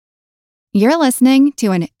You're listening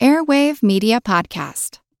to an Airwave Media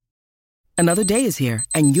Podcast. Another day is here,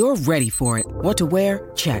 and you're ready for it. What to wear?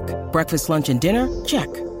 Check. Breakfast, lunch, and dinner? Check.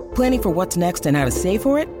 Planning for what's next and how to save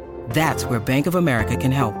for it? That's where Bank of America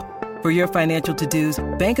can help. For your financial to-dos,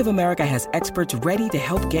 Bank of America has experts ready to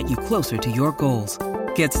help get you closer to your goals.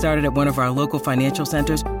 Get started at one of our local financial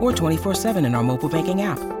centers or 24/7 in our mobile banking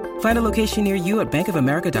app. Find a location near you at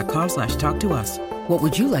bankofamerica.com/talktous. What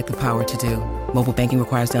would you like the power to do? Mobile banking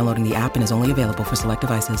requires downloading the app and is only available for select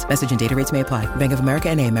devices. Message and data rates may apply. Bank of America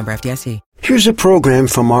N.A., member FDIC. Here's a program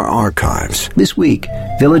from our archives. This week,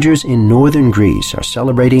 villagers in northern Greece are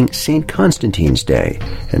celebrating St. Constantine's Day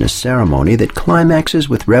in a ceremony that climaxes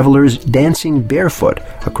with revelers dancing barefoot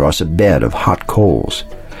across a bed of hot coals.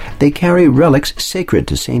 They carry relics sacred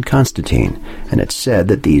to St. Constantine, and it's said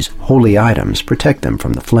that these holy items protect them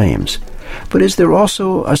from the flames. But is there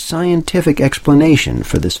also a scientific explanation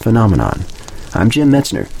for this phenomenon? I'm Jim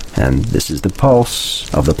Metzner, and this is the Pulse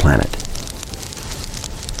of the Planet.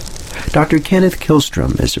 Dr. Kenneth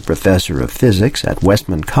Kihlstrom is a professor of physics at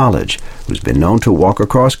Westman College, who's been known to walk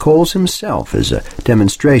across coals himself as a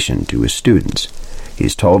demonstration to his students.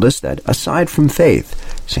 He's told us that aside from faith,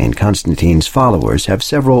 St. Constantine's followers have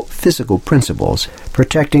several physical principles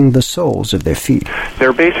protecting the soles of their feet. There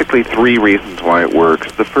are basically three reasons why it works.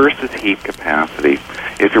 The first is heat capacity.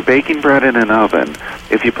 If you're baking bread in an oven,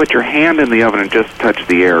 if you put your hand in the oven and just touch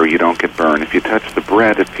the air, you don't get burned. If you touch the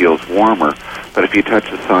bread, it feels warmer. But if you touch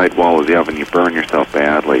the side wall of the oven, you burn yourself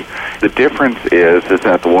badly. The difference is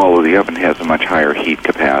that the wall of the oven has a much higher heat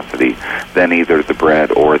capacity than either the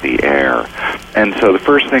bread or the air. And so the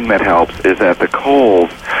first thing that helps is that the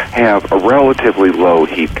coals have a relatively low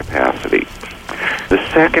heat capacity. The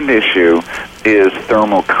second issue is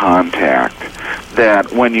thermal contact,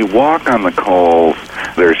 that when you walk on the coals,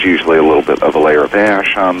 there's usually a little bit of a layer of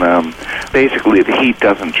ash on them. Basically, the heat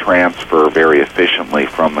doesn't transfer very efficiently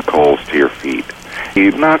from the coals to your feet.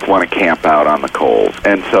 You'd not want to camp out on the coals,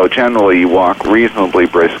 and so generally you walk reasonably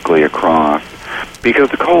briskly across, because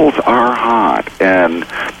the coals are hot, and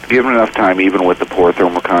given enough time, even with the poor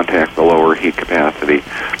thermal contact, the lower heat capacity,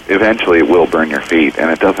 eventually it will burn your feet,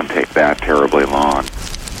 and it doesn't take that terribly long.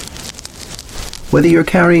 Whether you're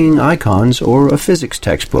carrying icons or a physics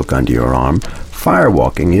textbook under your arm,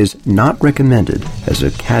 firewalking is not recommended as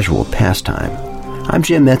a casual pastime. I'm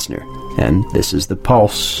Jim Metzner, and this is the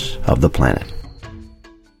Pulse of the Planet.